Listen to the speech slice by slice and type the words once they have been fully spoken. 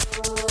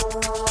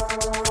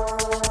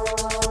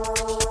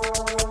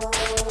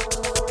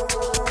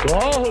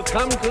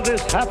come to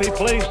this happy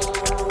place,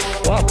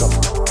 welcome.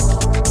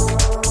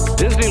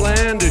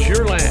 Disneyland is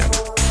your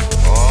land.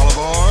 All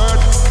aboard.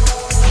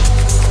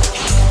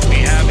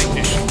 We have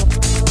ignition.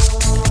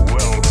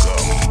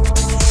 Welcome,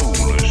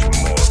 foolish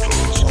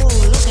mortals. Oh,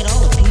 look at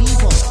all the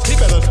people. He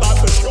better start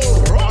the show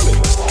rolling.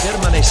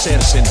 Permanecer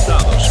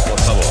sentados, por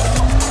favor.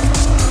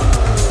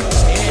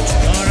 It's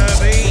gonna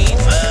be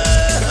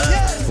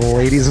fun.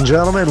 Ladies and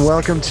gentlemen,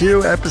 welcome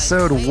to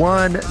episode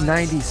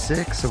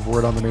 196 of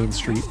Word on the Main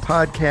Street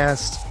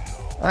podcast.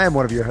 I am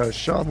one of your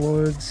hosts, Sean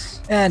Lords.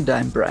 And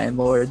I'm Brian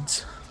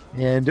Lords.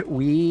 And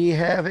we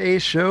have a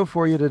show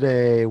for you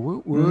today.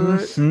 Woot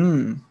woot.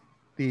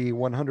 The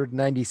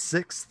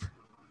 196th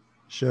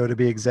show to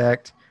be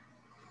exact.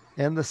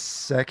 And the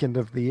second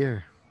of the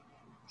year.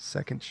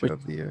 Second show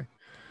of the year.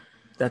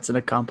 That's an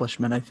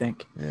accomplishment, I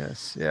think.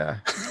 Yes, yeah.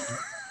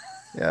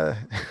 Yeah.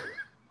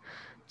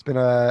 It's been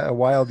a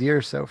wild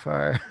year so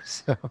far.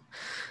 So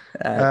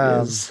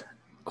That is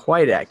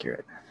quite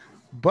accurate.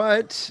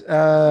 But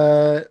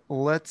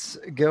let's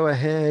go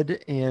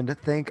ahead and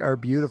thank our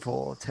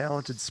beautiful,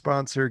 talented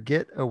sponsor,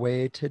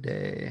 Getaway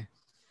Today.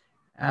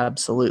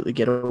 Absolutely.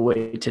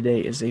 Getaway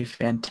Today is a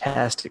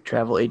fantastic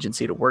travel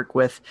agency to work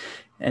with.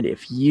 And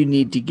if you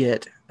need to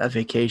get a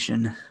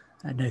vacation,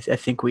 and I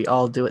think we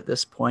all do at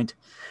this point,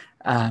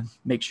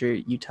 make sure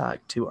you talk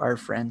to our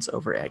friends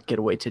over at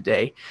Getaway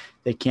Today.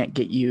 They can't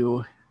get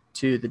you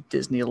to the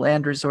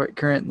Disneyland Resort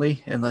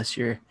currently unless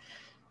you're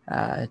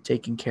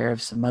taking care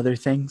of some other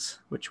things,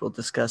 which we'll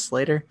discuss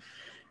later.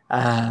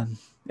 And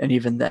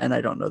even then,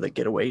 I don't know that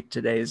Getaway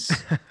Today is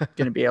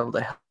going to be able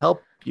to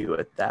help you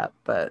with that,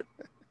 but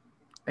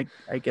I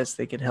guess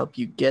they could help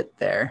you get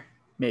there,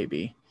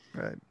 maybe.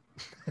 Right.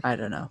 I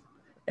don't know.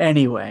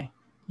 Anyway,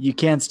 you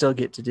can still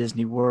get to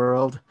Disney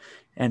World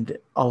and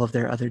all of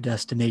their other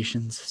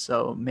destinations,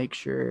 so make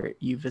sure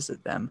you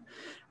visit them.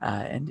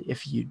 And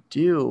if you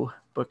do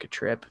book a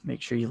trip,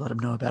 make sure you let them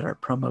know about our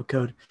promo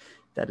code.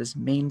 That is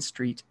Main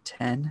Street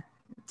 10.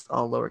 It's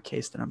all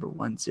lowercase, the number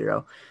 10,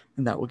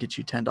 and that will get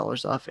you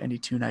 $10 off any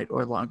 2-night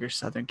or longer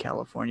Southern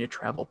California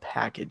travel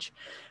package.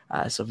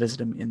 So visit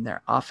them in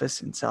their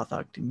office in South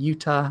Ogden,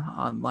 Utah,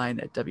 online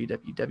at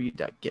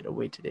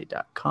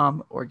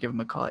www.getawaytoday.com, or give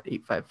them a call at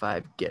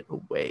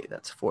 855-GET-AWAY.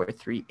 That's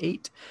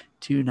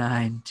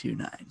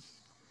 438-2929.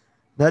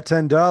 That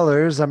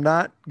 $10, I'm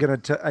not going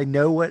to, I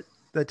know what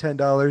the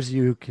 $10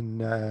 you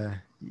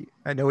can,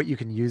 I know what you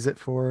can use it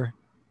for,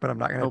 but I'm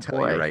not going to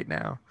tell you right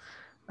now.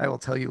 I will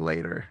tell you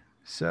later.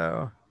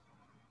 So,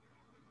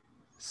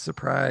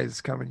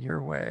 surprise coming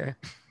your way.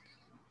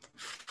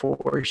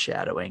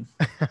 Foreshadowing.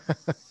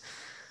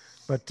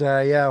 But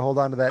yeah, hold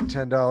on to that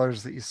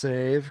 $10 that you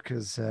save,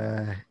 because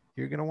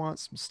you're going to want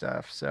some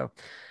stuff. So,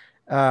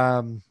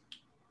 I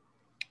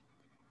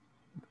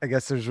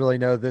guess there's really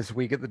no this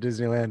week at the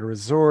Disneyland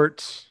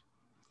Resort.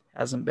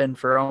 Hasn't been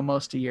for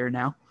almost a year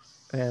now.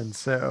 And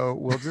so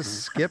we'll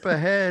just skip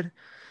ahead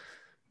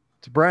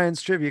to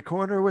Brian's Trivia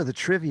Corner, where the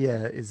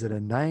trivia is at a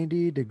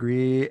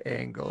 90-degree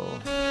angle.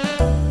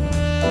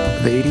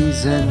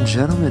 Ladies and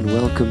gentlemen,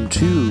 welcome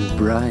to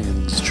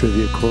Brian's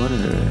Trivia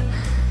Corner.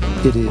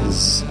 It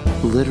is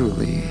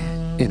literally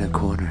in a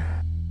corner.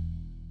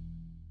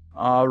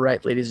 All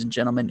right, ladies and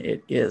gentlemen,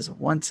 it is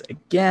once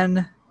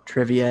again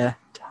trivia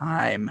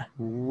time.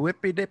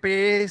 Whippy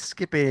dippy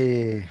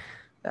skippy.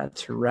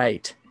 That's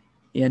right.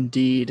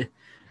 Indeed,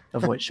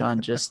 of what Sean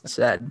just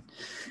said.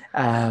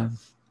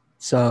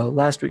 So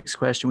last week's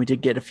question, we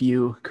did get a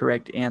few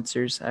correct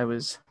answers. I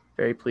was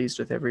very pleased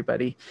with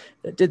everybody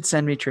that did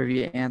send me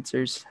trivia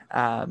answers.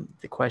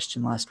 The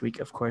question last week,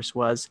 of course,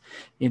 was,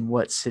 in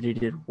what city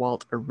did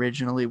Walt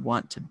originally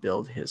want to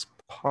build his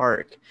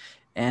park?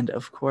 And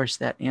of course,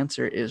 that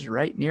answer is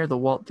right near the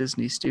Walt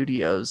Disney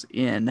Studios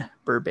in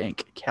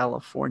Burbank,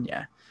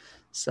 California.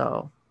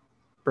 So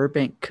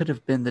Burbank could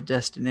have been the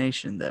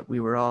destination that we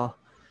were all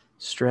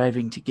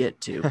striving to get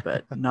to,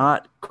 but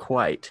not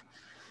quite.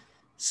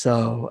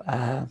 So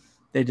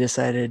they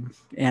decided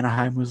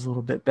Anaheim was a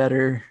little bit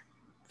better,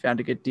 found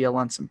a good deal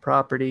on some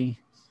property.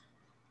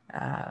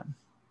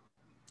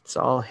 It's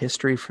all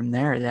history from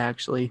there. They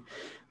actually,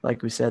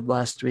 like we said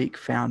last week,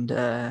 found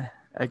a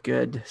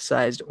good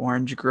sized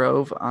orange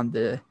grove on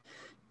the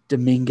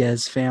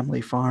Dominguez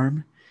family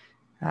farm.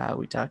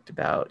 We talked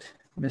about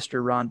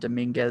Mr. Ron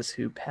Dominguez,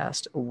 who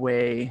passed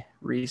away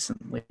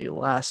recently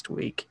last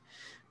week,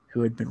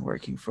 who had been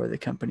working for the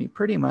company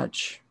pretty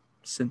much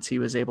since he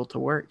was able to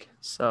work.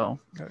 So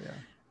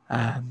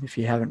if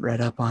you haven't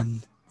read up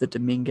on the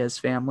Dominguez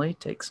family,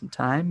 take some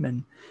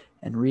time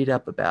and read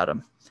up about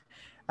them.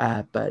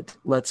 But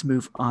let's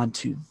move on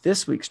to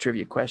this week's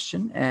trivia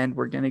question, and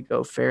we're going to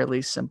go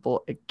fairly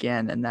simple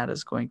again, and that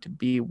is going to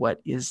be, what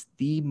is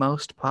the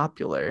most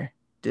popular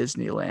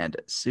Disneyland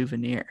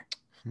souvenir?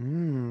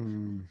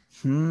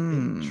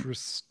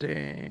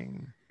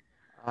 Interesting.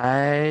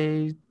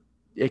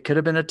 It could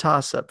have been a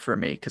toss-up for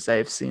me because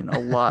I've seen a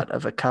lot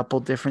of a couple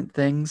different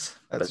things,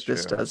 That's but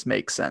this true. does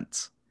make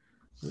sense.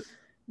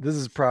 This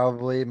is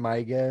probably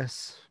my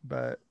guess,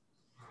 but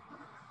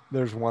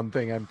there's one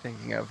thing I'm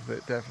thinking of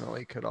that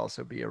definitely could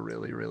also be a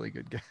really, really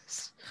good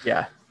guess.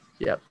 Yeah.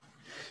 Yep.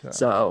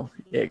 So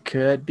it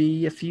could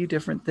be a few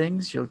different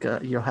things. You'll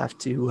have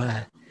to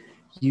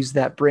use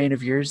that brain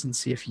of yours and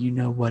see if you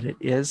know what it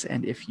is.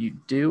 And if you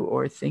do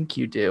or think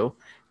you do,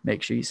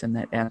 make sure you send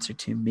that answer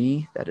to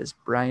me. That is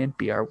Bryan,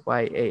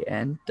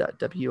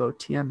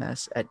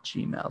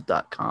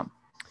 BRYAN.WOTMS@gmail.com.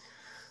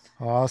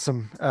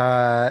 Awesome.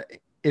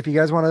 If you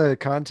guys want to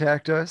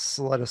contact us,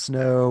 let us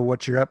know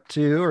what you're up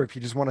to, or if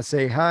you just want to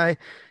say hi,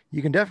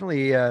 you can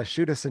definitely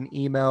shoot us an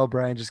email.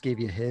 Bryan just gave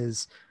you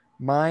his.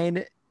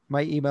 My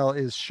email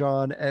is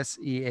Sean,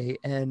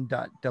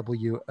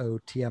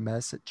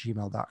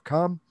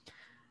 SEAN.WOTMS@gmail.com.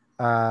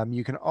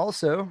 You can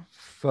also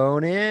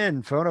phone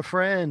a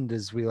friend,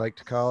 as we like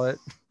to call it.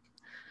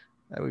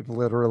 We've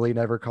literally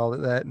never called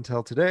it that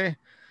until today.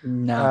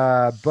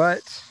 No.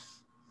 But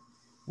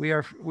we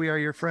are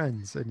your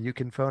friends, and you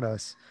can phone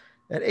us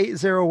at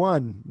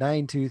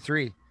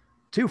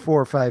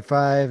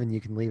 801-923-2455, and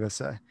you can leave us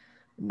a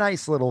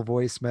nice little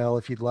voicemail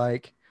if you'd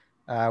like.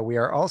 We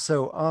are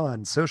also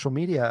on social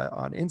media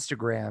on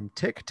Instagram,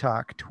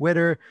 TikTok,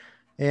 Twitter,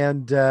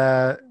 and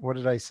what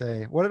did I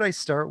say? What did I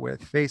start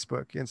with?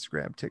 Facebook,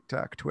 Instagram,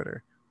 TikTok,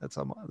 Twitter. That's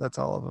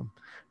all of them.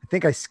 I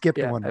think I skipped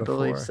one before. I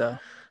believe so.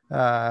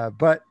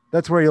 But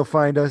that's where you'll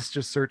find us.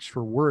 Just search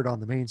for Word on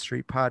the Main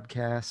Street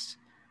podcast,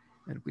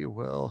 and we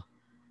will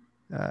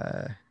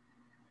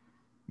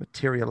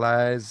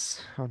materialize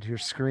onto your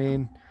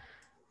screen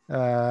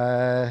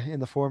in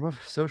the form of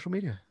social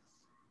media.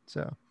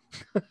 So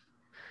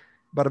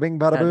bada bing,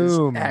 bada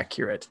boom. That is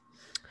accurate.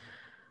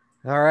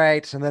 All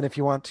right. And then if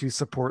you want to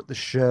support the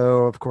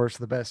show, of course,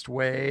 the best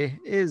way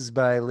is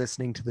by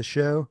listening to the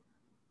show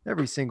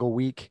every single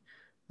week,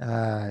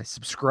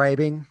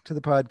 subscribing to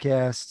the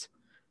podcast,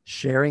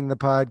 sharing the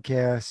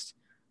podcast,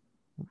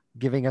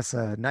 giving us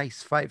a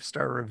nice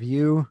 5-star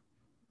review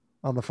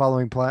on the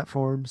following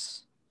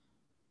platforms.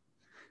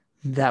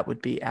 That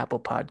would be Apple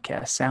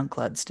Podcasts,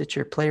 SoundCloud,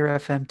 Stitcher, Player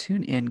FM,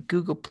 TuneIn,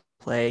 Google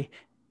Play,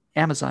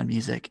 Amazon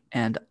Music,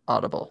 and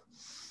Audible.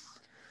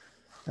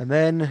 And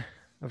then,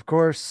 of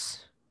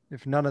course,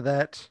 if none of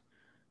that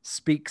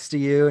speaks to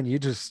you and you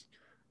just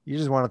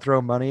want to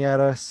throw money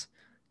at us,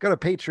 go to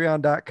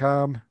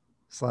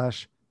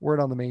patreon.com/Word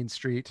on the Main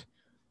Street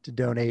to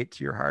donate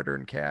your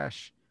hard-earned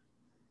cash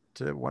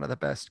to one of the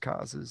best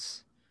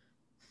causes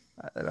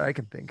that I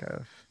can think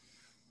of.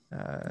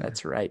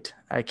 That's right.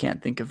 I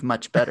can't think of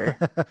much better.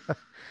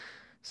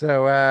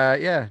 So,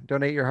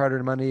 donate your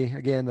hard-earned money.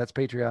 Again, that's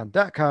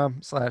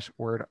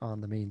patreon.com/Word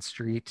on the Main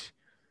Street.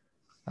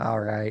 All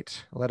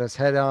right. Let us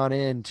head on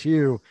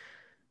into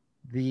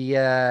the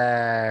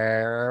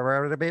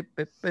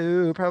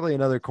probably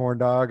another corn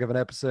dog of an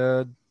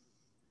episode.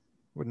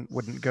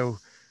 Wouldn't go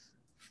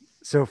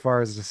so far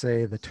as to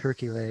say the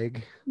turkey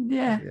leg.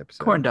 Yeah,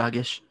 corn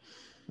dog-ish.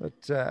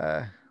 But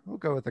we'll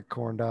go with the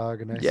corn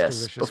dog. A nice, yes,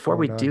 delicious before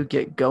we do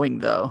get going,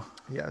 though.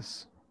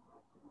 Yes.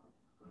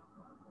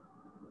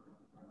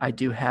 I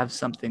do have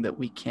something that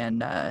we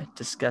can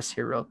discuss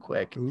here real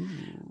quick. Ooh.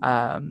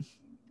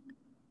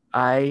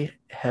 I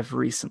have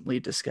recently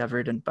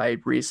discovered, and by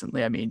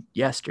recently, I mean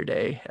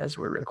yesterday as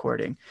we're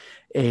recording,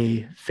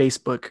 a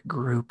Facebook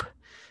group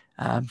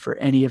for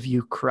any of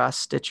you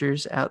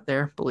cross-stitchers out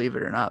there. Believe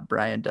it or not,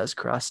 Bryan does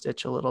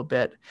cross-stitch a little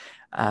bit.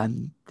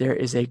 There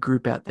is a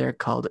group out there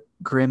called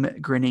Grim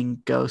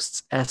Grinning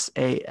Ghosts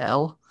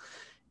SAL.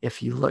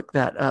 If you look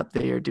that up,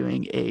 they are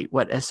doing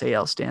what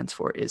SAL stands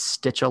for is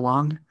Stitch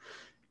Along.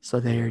 So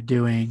they're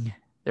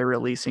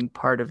releasing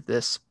part of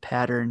this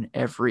pattern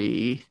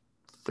every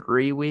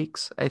 3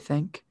 weeks, I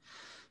think.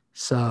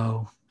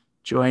 So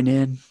join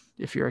in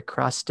if you're a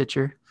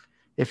cross-stitcher.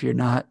 If you're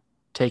not,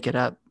 take it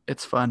up.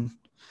 It's fun.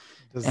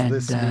 Does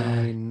this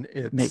mean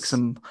it's... make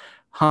some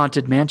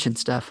Haunted Mansion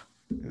stuff.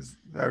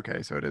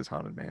 Okay, so it is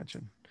Haunted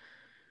Mansion.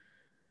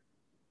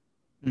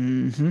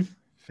 Mm-hmm.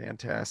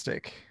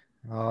 Fantastic.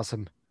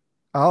 Awesome.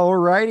 All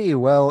righty.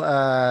 Well,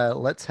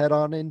 let's head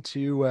on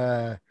into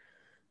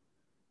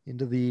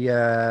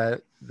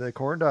the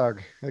corn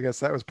dog. I guess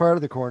that was part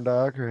of the corn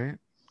dog, right?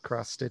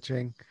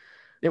 Cross-stitching.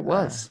 It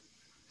was.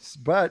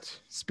 But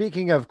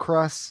speaking of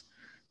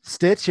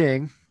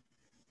cross-stitching,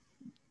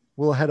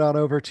 we'll head on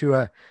over to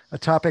a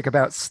topic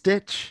about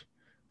Stitch,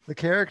 the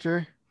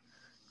character.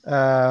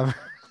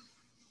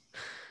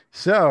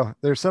 So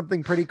there's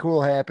something pretty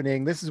cool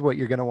happening. This is what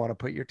you're going to want to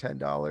put your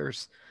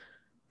 $10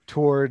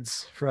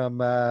 towards from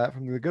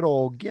the good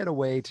old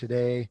Getaway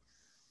Today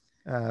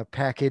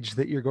package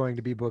that you're going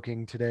to be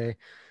booking today.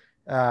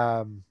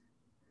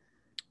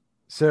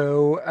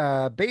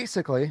 So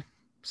basically,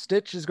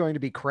 Stitch is going to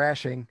be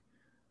crashing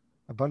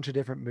a bunch of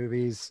different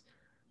movies,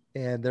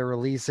 and they're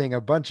releasing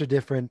a bunch of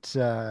different,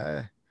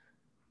 I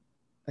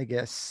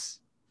guess,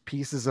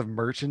 pieces of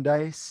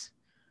merchandise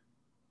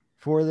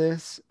for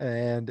this,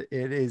 and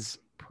it is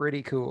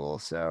pretty cool.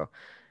 So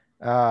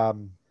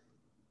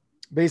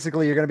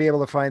basically, you're going to be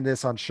able to find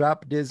this on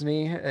Shop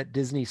Disney at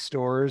Disney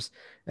stores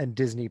and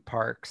Disney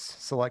parks,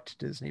 select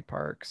Disney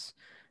parks.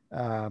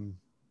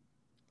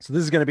 So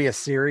this is going to be a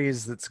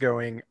series that's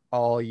going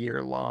all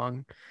year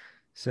long.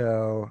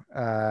 So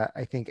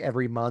I think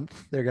every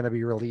month they're going to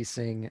be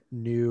releasing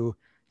new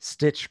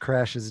Stitch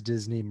Crashes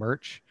Disney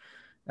merch.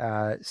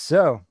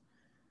 So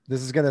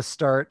this is going to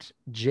start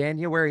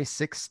January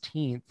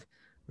 16th,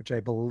 which I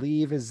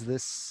believe is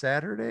this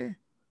Saturday.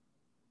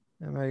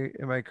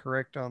 Am I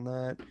correct on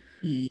that?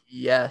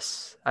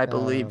 Yes, I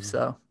believe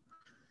so.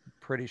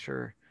 Pretty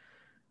sure.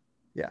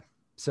 Yeah.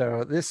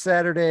 So this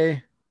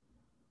Saturday,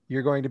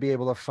 you're going to be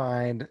able to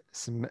find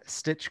some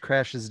Stitch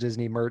Crashes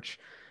Disney merch.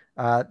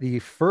 The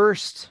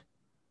first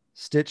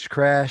Stitch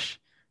Crash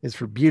is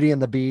for Beauty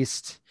and the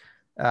Beast.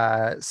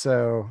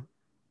 So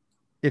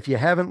if you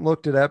haven't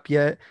looked it up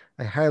yet,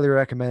 I highly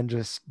recommend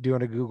just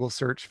doing a Google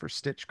search for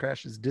Stitch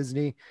Crashes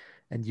Disney,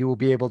 and you will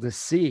be able to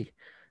see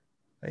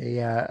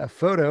a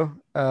photo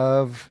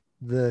of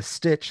the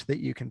Stitch that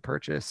you can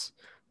purchase,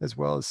 as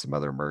well as some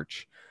other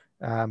merch.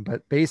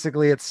 But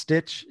basically, it's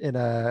Stitch in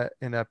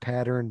a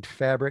patterned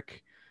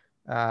fabric,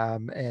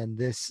 and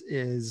this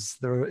is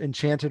the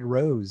Enchanted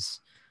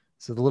Rose.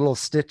 So the little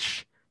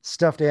Stitch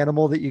stuffed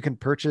animal that you can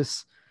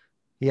purchase,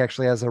 he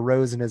actually has a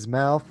rose in his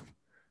mouth.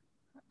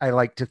 I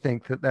like to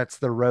think that that's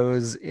the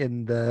rose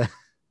in the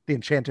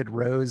Enchanted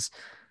Rose,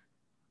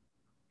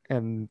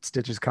 and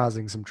Stitch is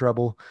causing some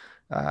trouble.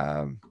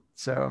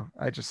 So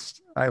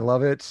I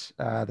love it.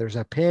 There's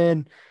a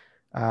pin.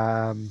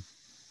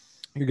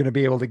 You're going to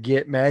be able to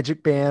get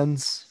magic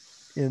bands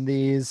in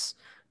these,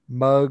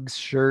 mugs,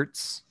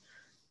 shirts.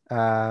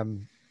 They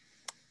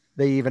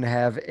even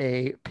have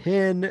a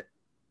pin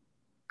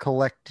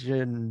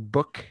collection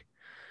book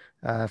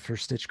for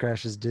Stitch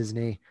Crashes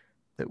Disney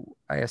that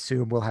I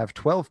assume will have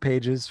 12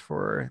 pages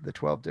for the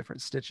 12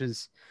 different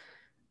Stitches.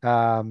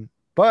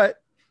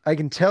 But I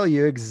can tell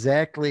you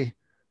exactly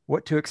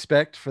what to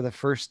expect for the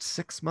first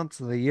 6 months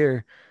of the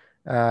year.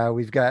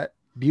 We've got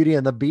Beauty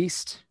and the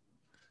Beast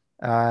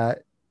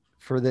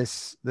for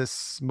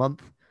this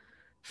month.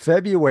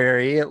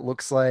 February, it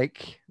looks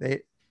like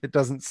it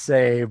doesn't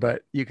say,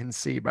 but you can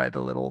see by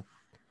the little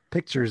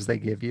pictures they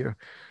give you.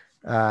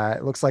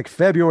 It looks like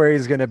February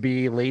is going to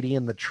be Lady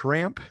and the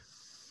Tramp,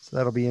 so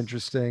that'll be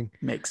interesting.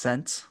 Makes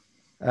sense.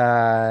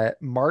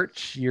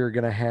 March, you're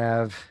going to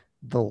have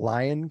The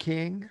Lion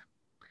King.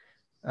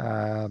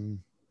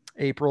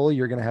 April,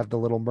 you're going to have The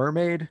Little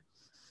Mermaid.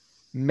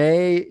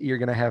 May, you're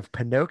going to have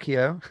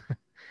Pinocchio.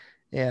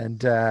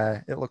 And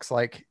it looks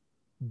like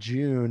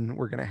June,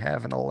 we're going to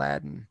have an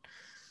Aladdin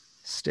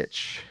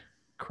Stitch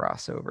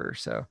crossover.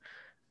 So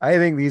I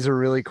think these are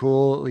really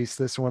cool. At least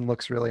this one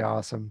looks really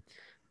awesome.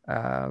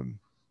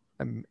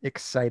 I'm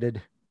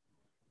excited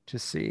to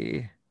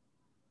see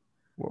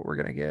what we're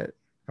going to get.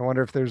 I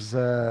wonder if there's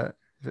if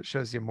it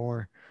shows you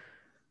more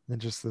than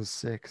just those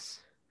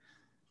 6.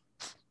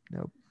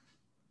 Nope.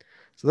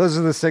 So those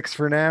are the 6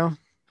 for now.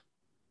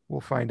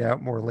 We'll find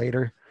out more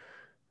later.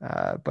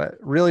 But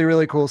really,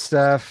 really cool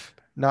stuff.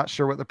 Not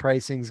sure what the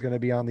pricing is going to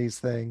be on these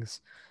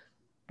things,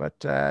 but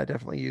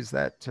definitely use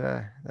that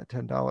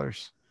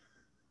 $10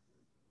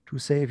 to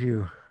save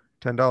you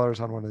 $10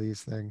 on one of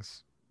these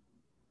things.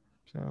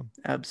 So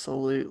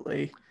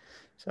Absolutely.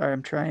 Sorry,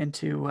 I'm trying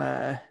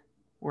to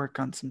work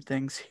on some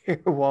things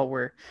here while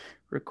we're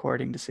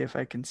recording to see if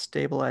I can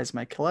stabilize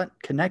my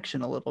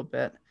connection a little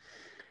bit.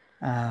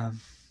 Nerd.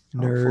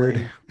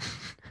 Hopefully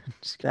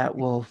that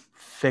will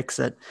fix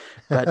it.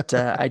 But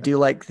I do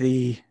like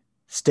the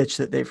Stitch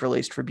that they've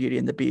released for Beauty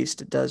and the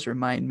Beast. It does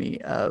remind me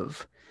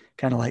of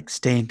kind of like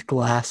stained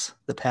glass,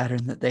 the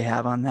pattern that they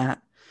have on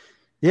that.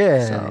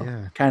 Yeah, So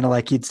yeah. kind of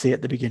like you'd see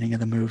at the beginning of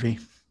the movie.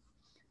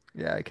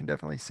 Yeah, I can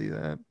definitely see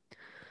that.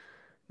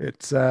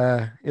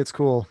 It's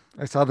cool.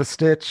 I saw the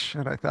Stitch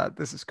and I thought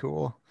this is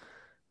cool.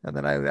 And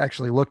then I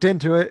actually looked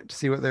into it to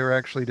see what they were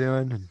actually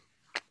doing, and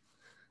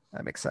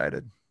I'm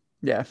excited.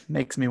 Yeah,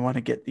 makes me want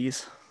to get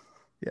these.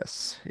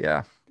 Yes.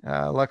 Yeah.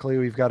 Luckily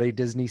we've got a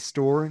Disney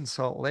store in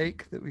Salt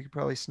Lake that we could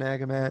probably snag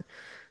them at.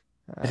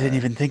 I didn't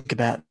even think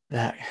about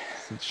that.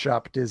 Since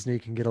Shop Disney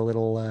can get a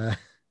little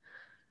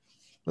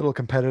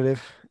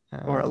competitive.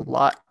 Or a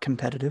lot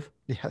competitive.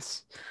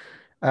 Yes.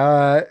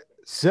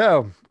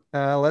 So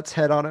let's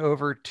head on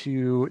over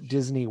to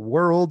Disney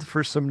World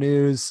for some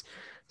news.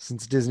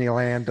 Since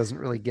Disneyland doesn't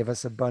really give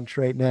us a bunch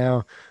right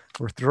now,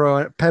 we're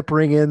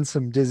peppering in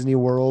some Disney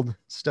World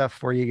stuff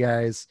for you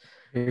guys.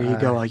 Here you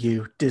go, all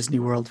you Disney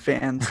World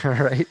fans. All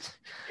right.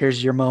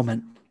 Here's your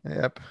moment.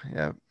 Yep.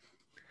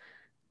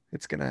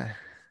 It's gonna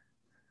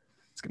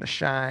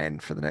shine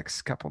for the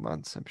next couple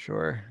months, I'm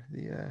sure.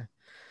 The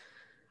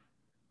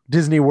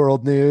Disney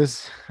World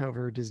news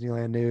over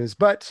Disneyland news,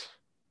 but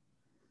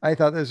I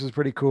thought this was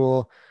pretty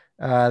cool.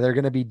 They're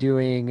going to be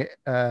doing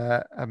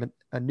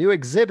a new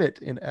exhibit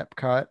in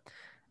Epcot.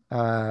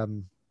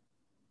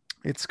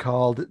 It's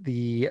called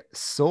the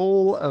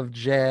Soul of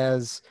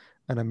Jazz,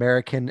 an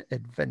American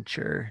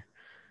Adventure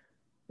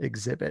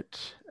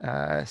exhibit.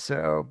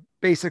 So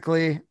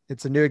basically,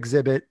 it's a new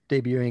exhibit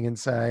debuting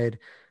inside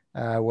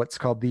what's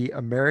called the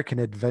American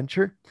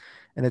Adventure.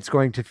 And it's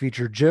going to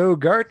feature Joe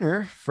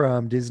Gardner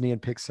from Disney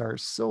and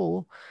Pixar's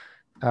Soul.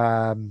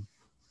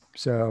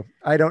 So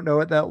I don't know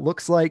what that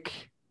looks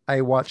like. I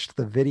watched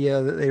the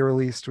video that they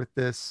released with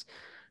this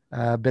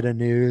bit of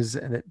news,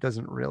 and it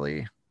doesn't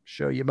really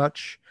show you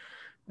much.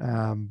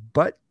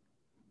 But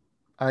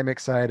I'm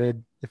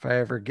excited if I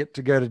ever get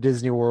to go to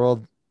Disney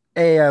World.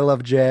 A, I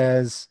love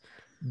jazz.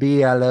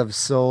 B, I love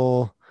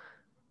soul.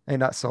 Hey,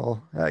 not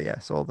soul. Oh yeah,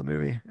 Soul the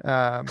movie.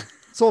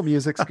 Soul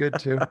music's good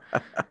too.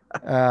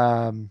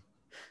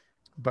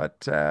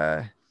 But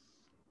I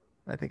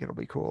think it'll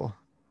be cool.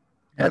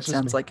 That That's just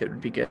sounds me. like it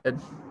would be good.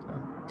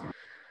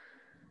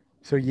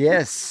 So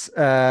yes,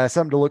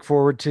 something to look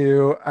forward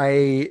to.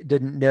 I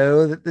didn't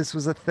know that this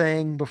was a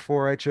thing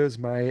before I chose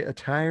my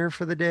attire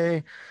for the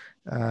day.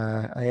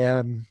 I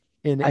am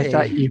in I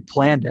thought you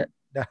planned it.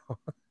 no.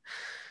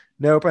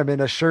 Nope, I'm in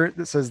a shirt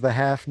that says the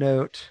half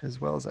note as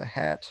well as a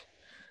hat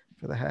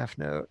for the half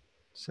note.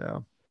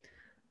 So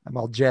I'm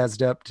all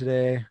jazzed up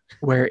today.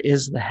 Where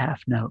is the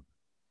Half Note?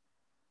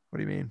 What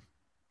do you mean?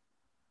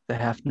 The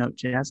Half Note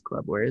Jazz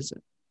Club. Where is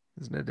it?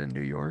 Isn't it in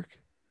New York?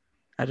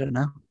 I don't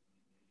know.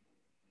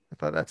 I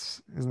thought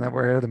isn't that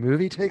where the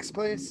movie takes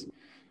place?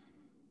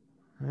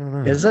 I don't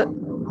know. Is it?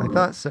 I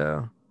thought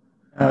so.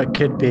 It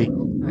could be.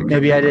 could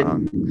Maybe be I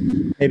wrong.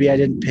 didn't. Maybe I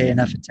didn't pay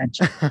enough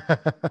attention.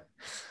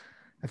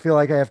 I feel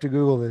like I have to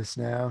Google this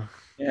now.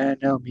 Yeah,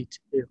 no, me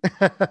too.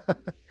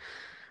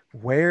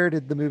 Where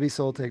did the movie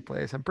Soul take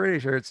place? I'm pretty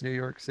sure it's New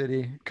York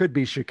City. Could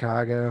be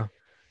Chicago.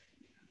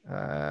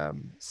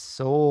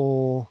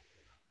 Soul.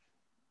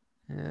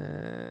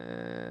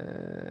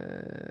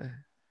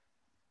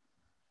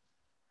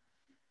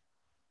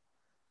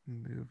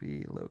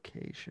 Movie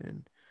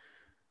location.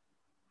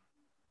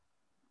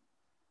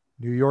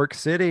 New York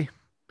City.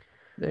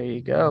 There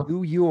you go.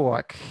 New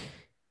York.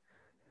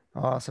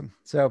 Awesome.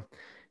 So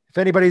if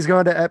anybody's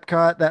going to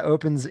Epcot, that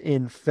opens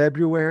in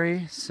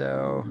February.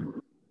 So,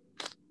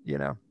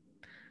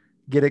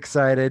 get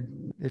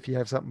excited if you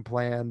have something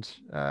planned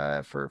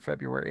for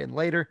February and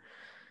later.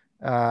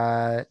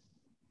 And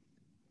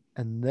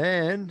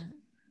then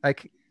I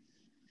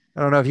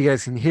don't know if you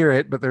guys can hear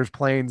it, but there's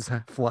planes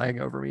flying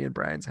over me and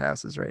Brian's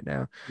houses right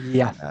now.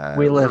 Yeah,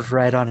 we live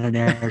right on an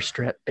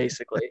airstrip,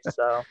 basically.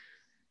 So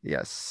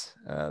yes,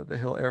 the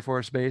Hill Air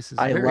Force Base is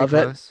I very love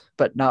close. it,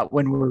 but not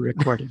when we're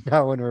recording.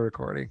 Not when we're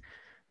recording.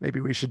 Maybe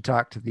we should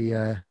talk to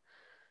the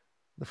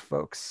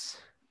folks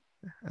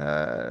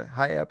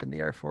high up in the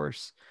Air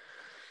Force.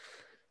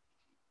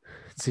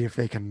 See if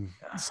they can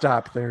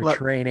stop their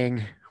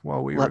training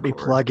while we let me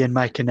record. plug in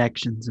my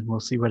connections and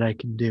we'll see what I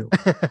can do.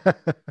 It's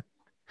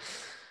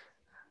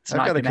I've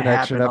not got a going to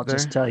connection happen. up I'll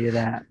just there. tell you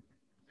that.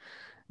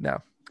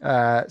 No.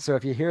 So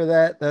if you hear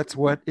that, that's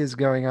what is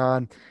going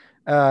on.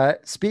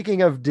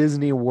 Speaking of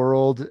Disney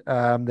World,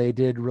 they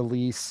did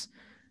release,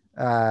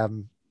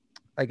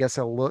 I guess,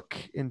 a look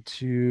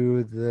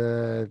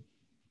into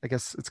I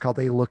guess it's called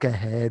a look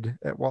ahead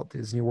at Walt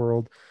Disney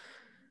World.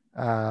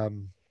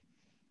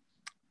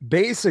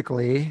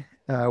 Basically,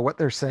 what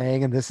they're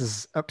saying, and this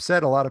has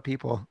upset a lot of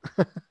people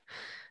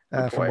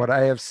from what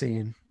I have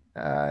seen.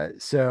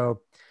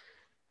 So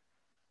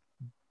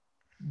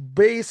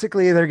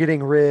basically, they're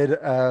getting rid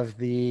of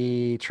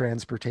the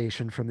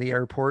transportation from the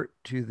airport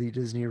to the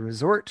Disney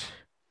resort.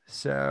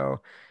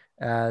 So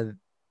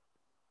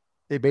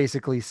they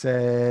basically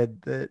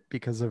said that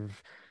because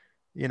of,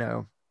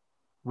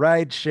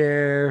 ride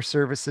share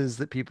services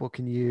that people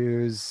can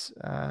use,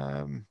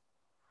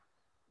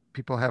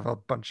 people have a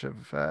bunch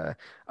of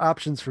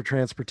options for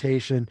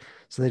transportation,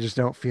 so they just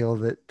don't feel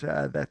that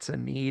that's a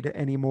need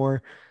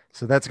anymore.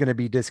 So that's going to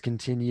be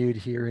discontinued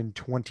here in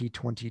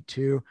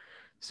 2022.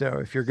 So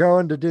if you're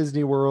going to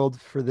Disney World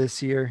for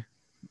this year,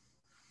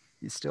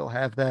 you still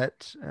have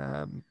that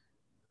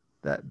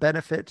that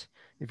benefit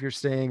if you're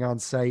staying on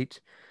site,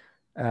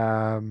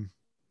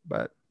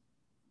 but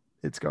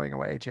it's going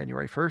away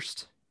January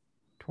 1st,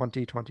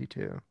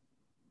 2022.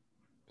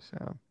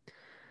 So.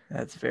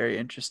 That's very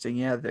interesting.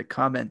 Yeah, the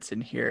comments in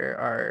here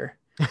are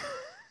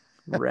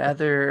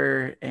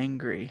rather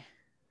angry.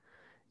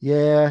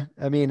 Yeah,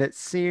 I mean, it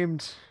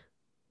seemed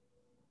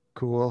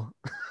cool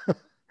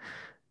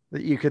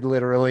that you could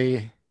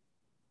literally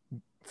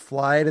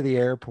fly to the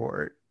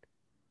airport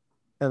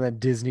and then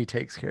Disney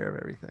takes care of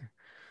everything.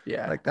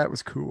 Yeah. Like that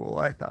was cool.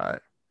 I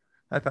thought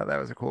that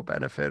was a cool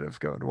benefit of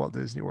going to Walt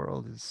Disney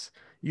World is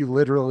you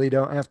literally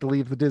don't have to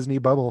leave the Disney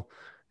bubble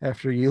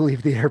after you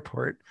leave the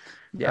airport.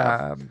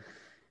 Yeah.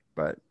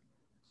 But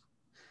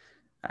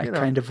I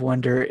kind of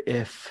wonder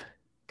if,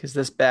 because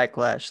this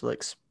backlash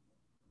looks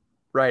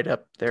right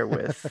up there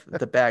with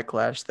the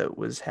backlash that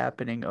was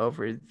happening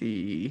over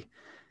the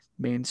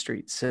Main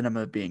Street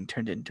Cinema being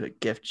turned into a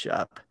gift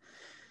shop.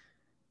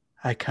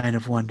 I kind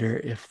of wonder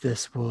if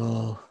this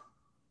will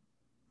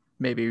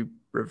maybe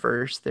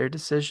reverse their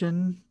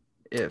decision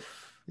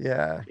if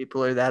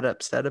people are that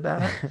upset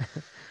about it.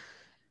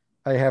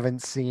 I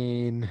haven't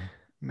seen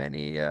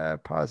many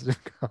positive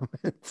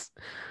comments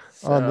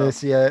on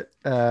this yet.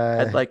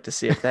 I'd like to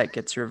see if that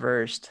gets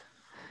reversed.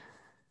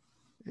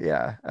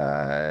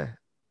 Yeah.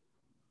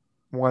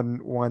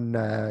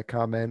 One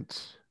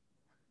comment.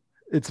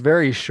 It's a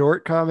very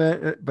short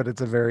comment, but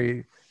it's a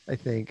very, I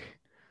think,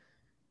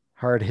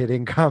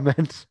 hard-hitting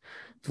comment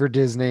for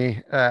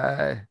Disney.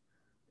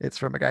 It's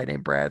from a guy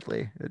named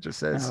Bradley. It just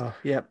says Oh,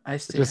 yep. I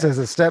it see. just says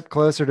a step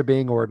closer to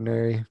being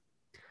ordinary.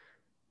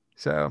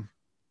 So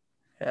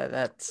Yeah,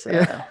 that's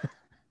yeah.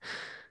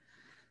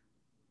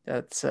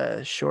 that's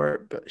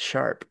short but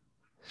sharp.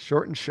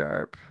 Short and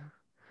sharp,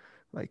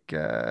 like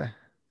I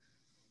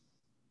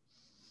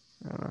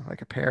don't know,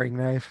 like a paring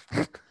knife.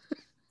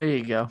 There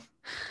you go.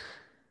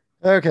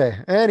 Okay.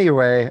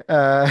 Anyway,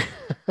 so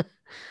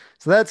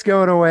that's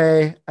going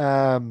away.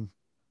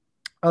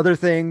 Other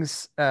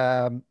things,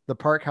 the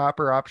park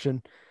hopper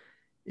option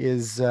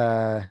is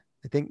I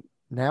think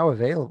now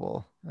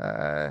available.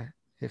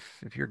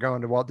 If you're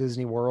going to Walt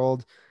Disney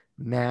World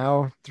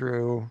now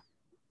through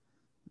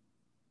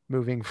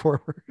moving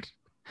forward,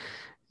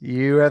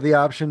 you have the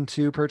option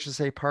to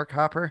purchase a park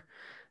hopper,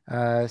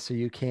 so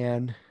you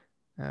can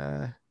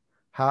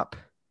hop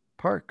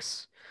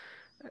parks.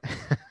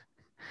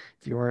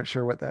 If you weren't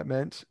sure what that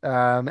meant.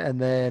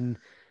 And then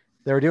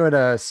they were doing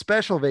a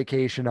special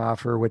vacation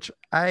offer, which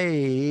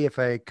if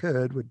I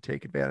could, would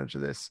take advantage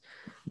of this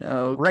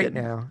No right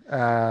kidding.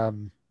 now.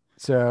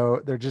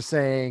 So they're just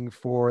saying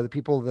for the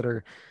people that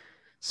are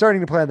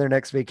starting to plan their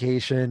next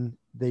vacation,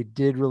 they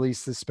did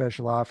release this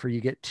special offer.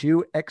 You get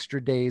 2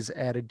 extra days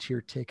added to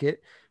your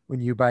ticket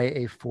when you buy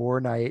a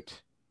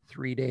 4-night,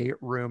 3-day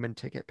room and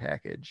ticket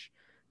package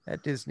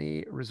at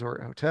Disney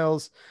Resort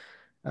Hotels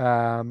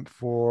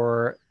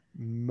for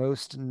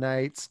most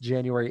nights,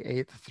 January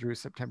 8th through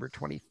September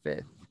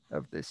 25th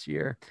of this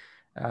year.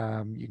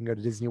 You can go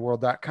to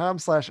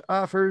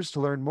disneyworld.com/offers to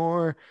learn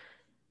more.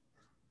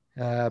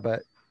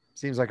 But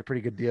seems like a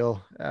pretty good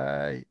deal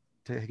to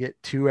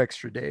get 2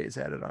 extra days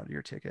added onto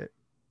your ticket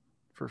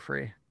for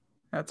free.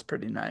 That's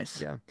pretty nice.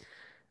 Yeah.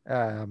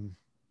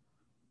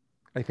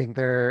 I think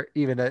they're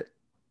even at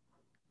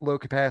low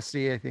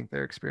capacity. I think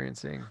they're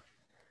experiencing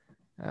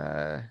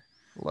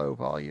low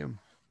volume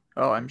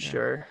Oh, I'm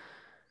sure.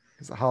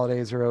 because the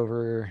holidays are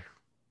over.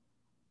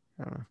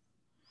 I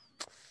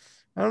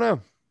don't know.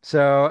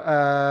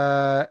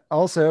 So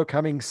also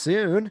coming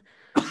soon,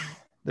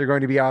 they're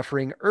going to be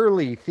offering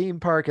early theme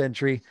park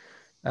entry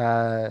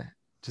to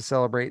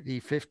celebrate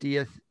the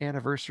 50th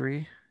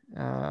anniversary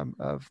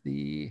of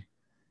the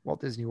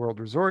Walt Disney World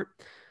Resort.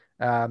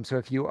 So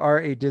if you are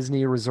a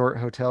Disney Resort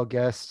Hotel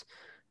guest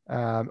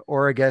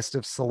or a guest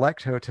of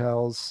select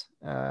hotels,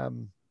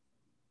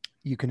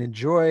 you can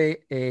enjoy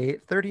a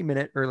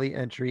 30-minute early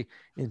entry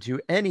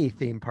into any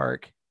theme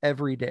park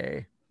every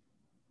day.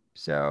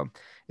 So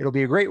it'll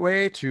be a great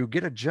way to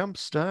get a jump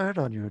start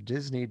on your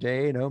Disney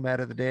day, no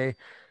matter the day.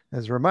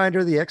 As a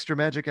reminder, the Extra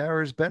Magic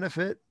Hours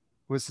benefit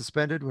was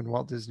suspended when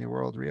Walt Disney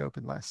World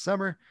reopened last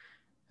summer.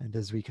 And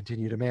as we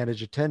continue to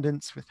manage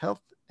attendance with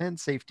health and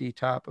safety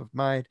top of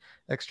mind,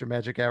 Extra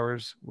Magic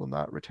Hours will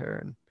not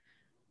return.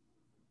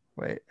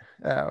 Wait.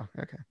 Oh,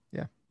 okay.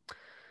 Yeah.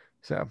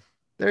 So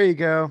there you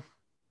go.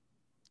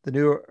 The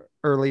new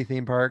early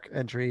theme park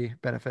entry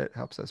benefit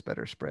helps us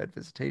better spread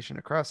visitation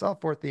across all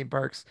 4 theme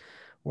parks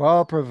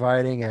while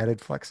providing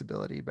added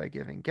flexibility by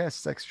giving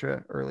guests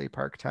extra early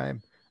park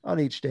time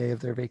on each day of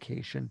their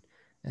vacation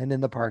and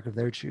in the park of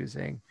their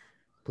choosing.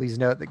 Please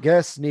note that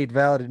guests need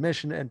valid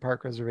admission and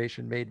park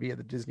reservation made via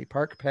the Disney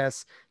Park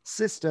Pass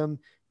system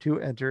to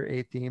enter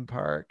a theme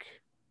park.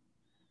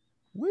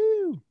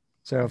 Woo!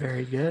 So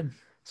Very good.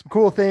 some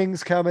cool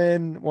things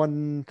coming.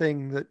 One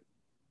thing that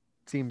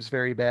seems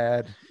very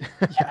bad.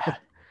 Yeah.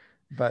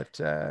 But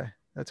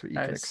that's what you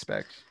can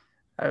expect.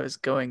 I was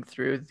going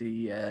through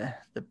the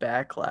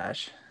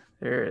backlash.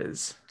 There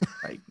is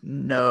like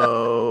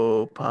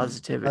no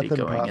positivity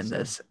Nothing going in positive.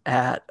 this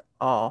at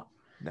all.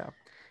 No.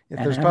 If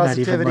And there's I'm not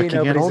even positivity, looking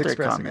at nobody's older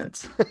expressing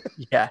comments. it.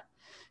 Yeah,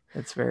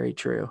 it's very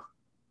true.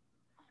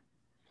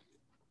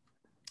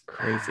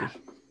 Crazy.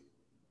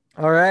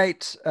 All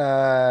right.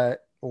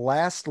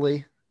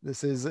 Lastly,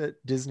 this is a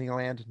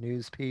Disneyland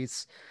news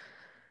piece.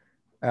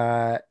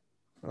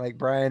 Like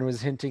Brian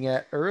was hinting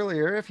at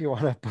earlier, if you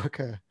want to book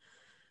a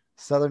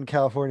Southern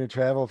California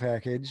travel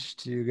package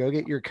to go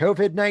get your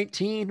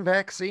COVID-19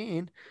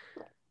 vaccine,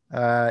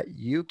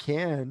 you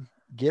can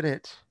get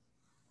it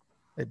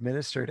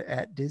administered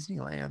at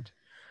Disneyland.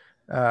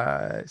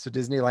 So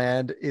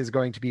Disneyland is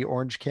going to be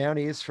Orange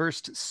County's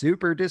first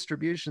super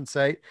distribution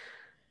site.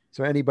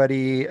 So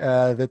anybody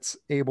that's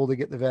able to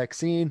get the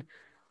vaccine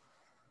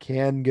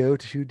can go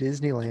to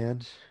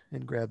Disneyland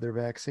and grab their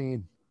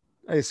vaccine.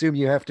 I assume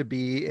you have to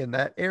be in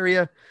that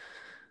area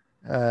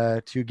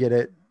to get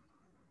it.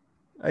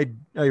 I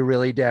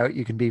really doubt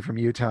you can be from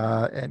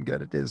Utah and go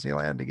to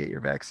Disneyland to get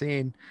your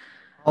vaccine.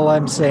 All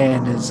I'm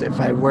saying is if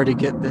I were to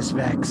get this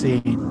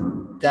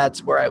vaccine,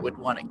 that's where I would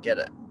want to get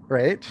it.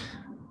 Right?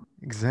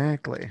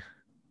 Exactly.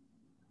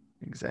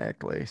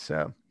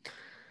 So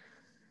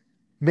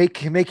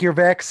make your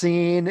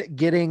vaccine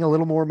getting a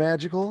little more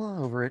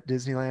magical over at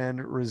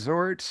Disneyland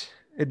Resort.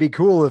 It'd be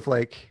cool if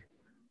like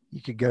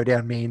you could go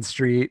down Main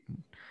Street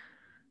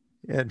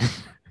and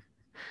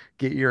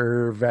get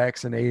your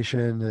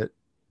vaccination at,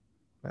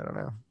 I don't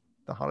know,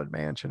 the Haunted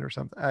Mansion or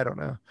something. I don't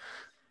know.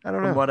 I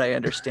don't From know. what I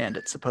understand,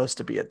 it's supposed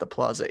to be at the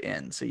Plaza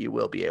Inn, so you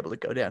will be able to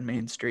go down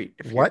Main Street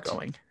if What? you're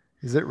going.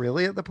 Is it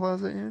really at the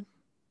Plaza Inn?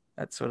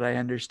 That's what I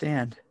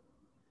understand.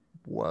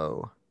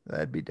 Whoa,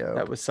 that'd be dope.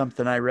 That was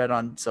something I read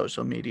on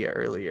social media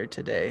earlier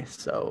today,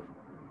 so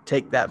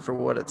take that for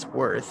what it's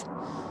worth.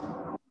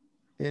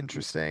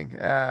 Interesting.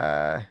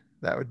 That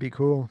would be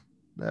cool.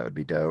 That would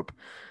be dope.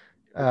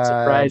 It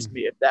surprised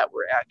me if that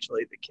were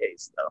actually the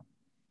case, though.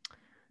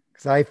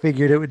 Because I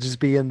figured it would just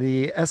be in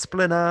the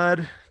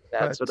Esplanade.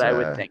 That's but, what I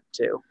would think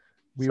too.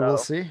 We So, will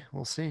see.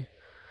 We'll see.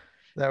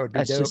 That would be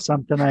That's dope. just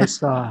something I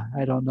saw.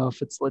 I don't know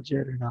if it's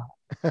legit or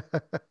not.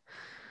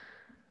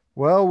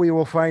 Well, we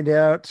will find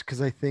out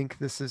because I think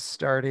this is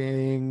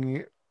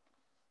starting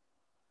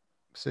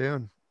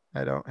soon.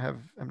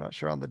 I'm not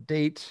sure on the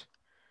date.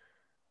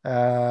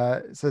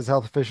 It says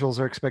health officials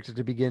are expected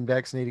to begin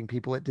vaccinating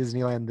people at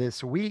Disneyland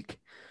this week.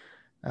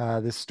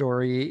 This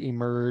story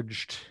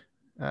emerged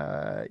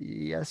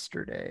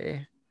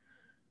yesterday,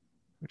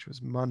 which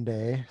was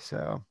Monday.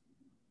 So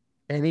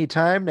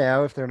anytime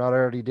now, if they're not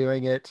already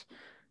doing it,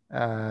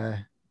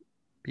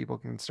 people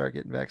can start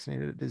getting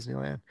vaccinated at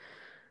Disneyland.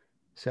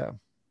 So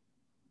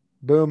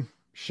boom,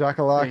 There you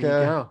shakalaka,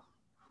 go.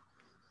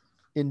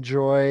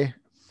 enjoy.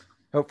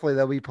 Hopefully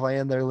they'll be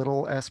playing their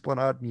little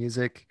Esplanade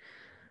music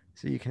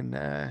so you can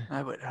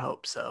I would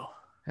hope so.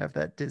 have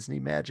that Disney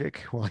magic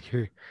while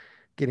you're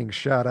getting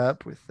shot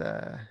up with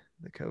the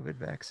COVID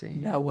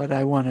vaccine. Now, what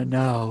I want to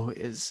know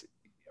is,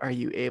 are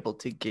you able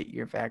to get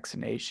your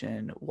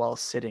vaccination while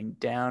sitting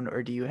down,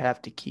 or do you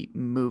have to keep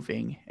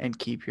moving and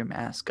keep your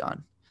mask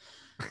on?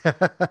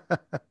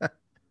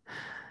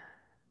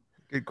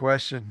 Good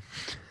question.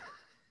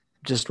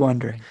 Just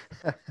wondering.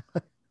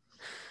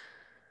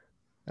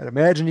 I'd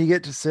imagine you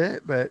get to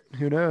sit, but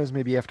who knows?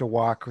 Maybe you have to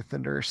walk with the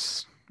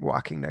nurse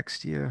walking next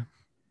to you.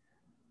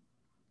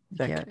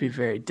 That could be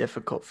very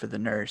difficult for the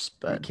nurse,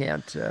 but You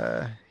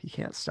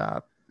can't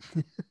stop.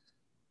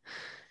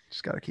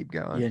 Just got to keep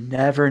going. you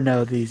never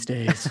know these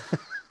days.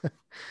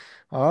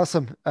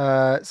 Awesome.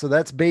 So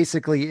that's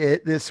basically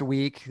it this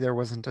week. There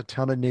wasn't a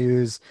ton of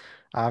news.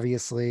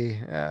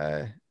 Obviously,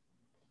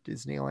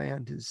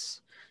 Disneyland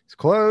is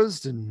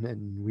closed,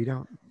 and we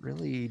don't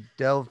really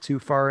delve too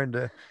far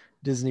into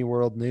Disney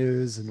World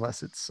news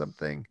unless it's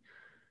something,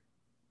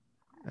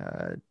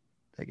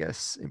 I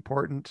guess,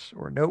 important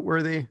or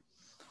noteworthy.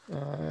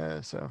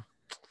 So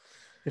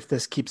If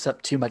this keeps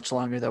up too much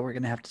longer, though, we're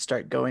going to have to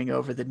start going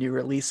over the new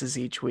releases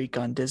each week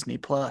on Disney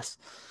Plus.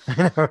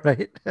 I know,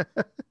 right?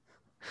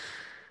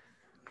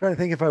 Trying to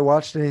think if I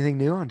watched anything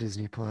new on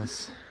Disney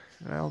Plus.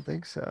 I don't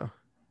think so.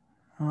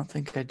 I don't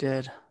think I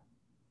did.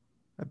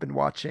 I've been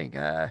watching,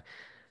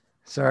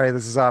 sorry,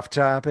 this is off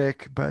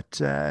topic, but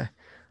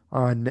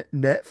on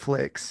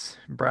Netflix,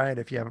 Brian,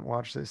 if you haven't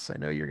watched this, I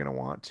know you're going to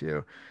want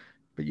to,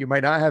 but you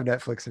might not have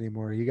Netflix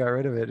anymore. You got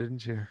rid of it,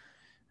 didn't you?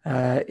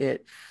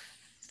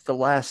 The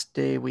last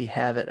day we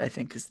have it, I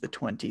think, is the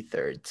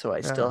 23rd, so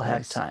I still have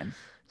nice. time.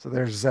 So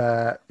there's,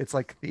 it's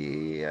like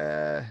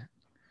the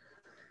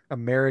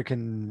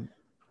American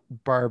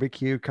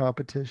barbecue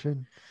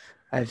competition.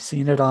 I've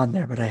seen it on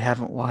there, but I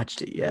haven't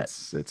watched it yet.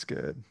 It's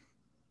good.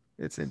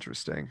 It's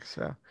interesting.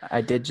 So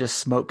I did just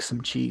smoke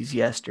some cheese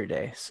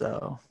yesterday,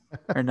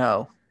 or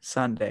no,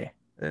 Sunday.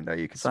 I didn't know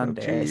you could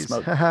Sunday, smoke I cheese.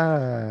 smoked-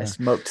 I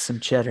smoked some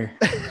cheddar.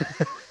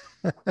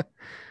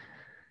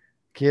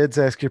 Kids,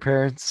 ask your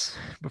parents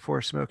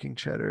before smoking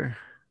cheddar.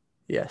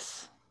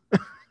 Yes.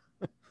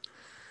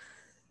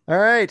 All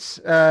right.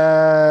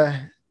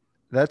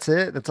 That's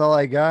it. That's all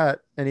I got.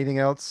 Anything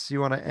else you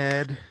want to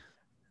add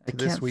I to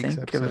this can't week's think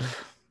episode?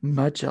 of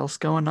much else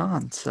going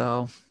on.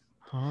 So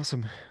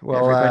Awesome.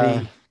 Well,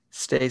 everybody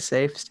stay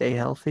safe, stay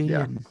healthy,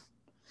 yeah. and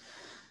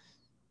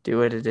do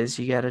what it is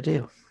you got to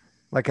do.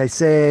 like I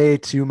say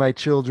to my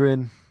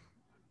children,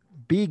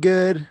 be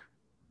good,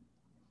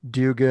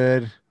 do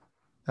good.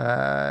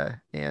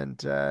 And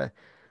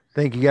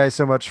thank you guys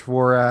so much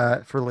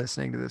for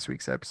listening to this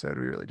week's episode.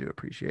 We really do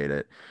appreciate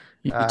it.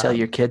 You can tell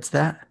your kids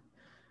that.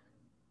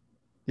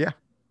 Yeah.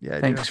 I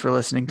Thanks do. for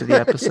listening to the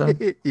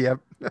episode. Yep.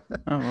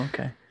 Oh,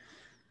 okay.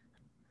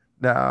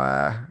 No,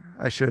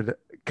 I should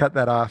cut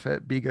that off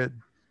at be good,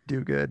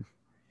 do good.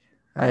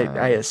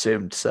 I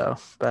assumed so,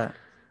 but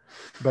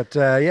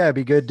Yeah,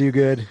 be good, do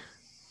good.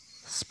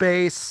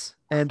 Space,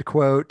 end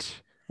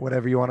quote,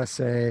 whatever you want to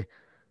say.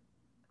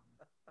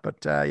 But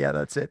yeah,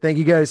 that's it. Thank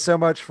you guys so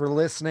much for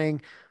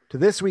listening to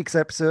this week's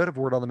episode of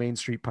Word on the Main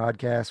Street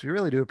podcast. We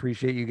really do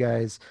appreciate you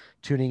guys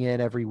tuning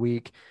in every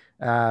week.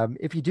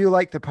 If you do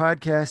like the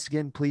podcast,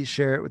 again, please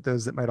share it with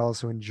those that might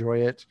also enjoy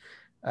it,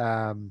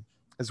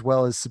 as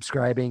well as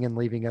subscribing and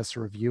leaving us a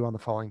review on the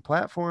following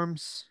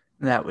platforms.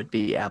 that would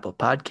be Apple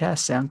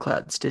Podcasts,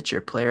 SoundCloud,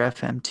 Stitcher, Player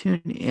FM,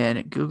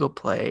 TuneIn, Google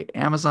Play,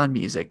 Amazon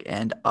Music,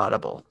 and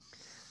Audible.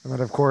 And then,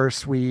 of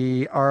course,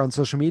 we are on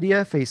social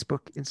media,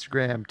 Facebook,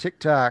 Instagram,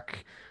 TikTok,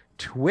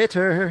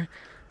 Twitter,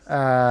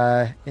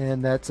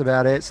 and that's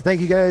about it. So thank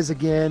you guys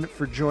again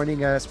for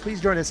joining us. Please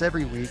join us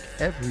every week,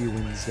 every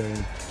Wednesday,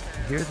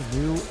 to hear the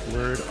new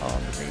Word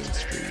on the Main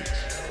Street.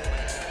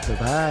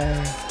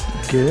 Bye-bye.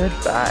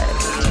 Goodbye.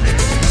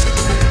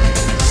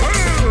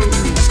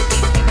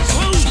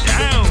 Slow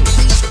down.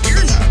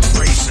 You're not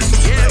racing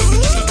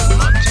yet.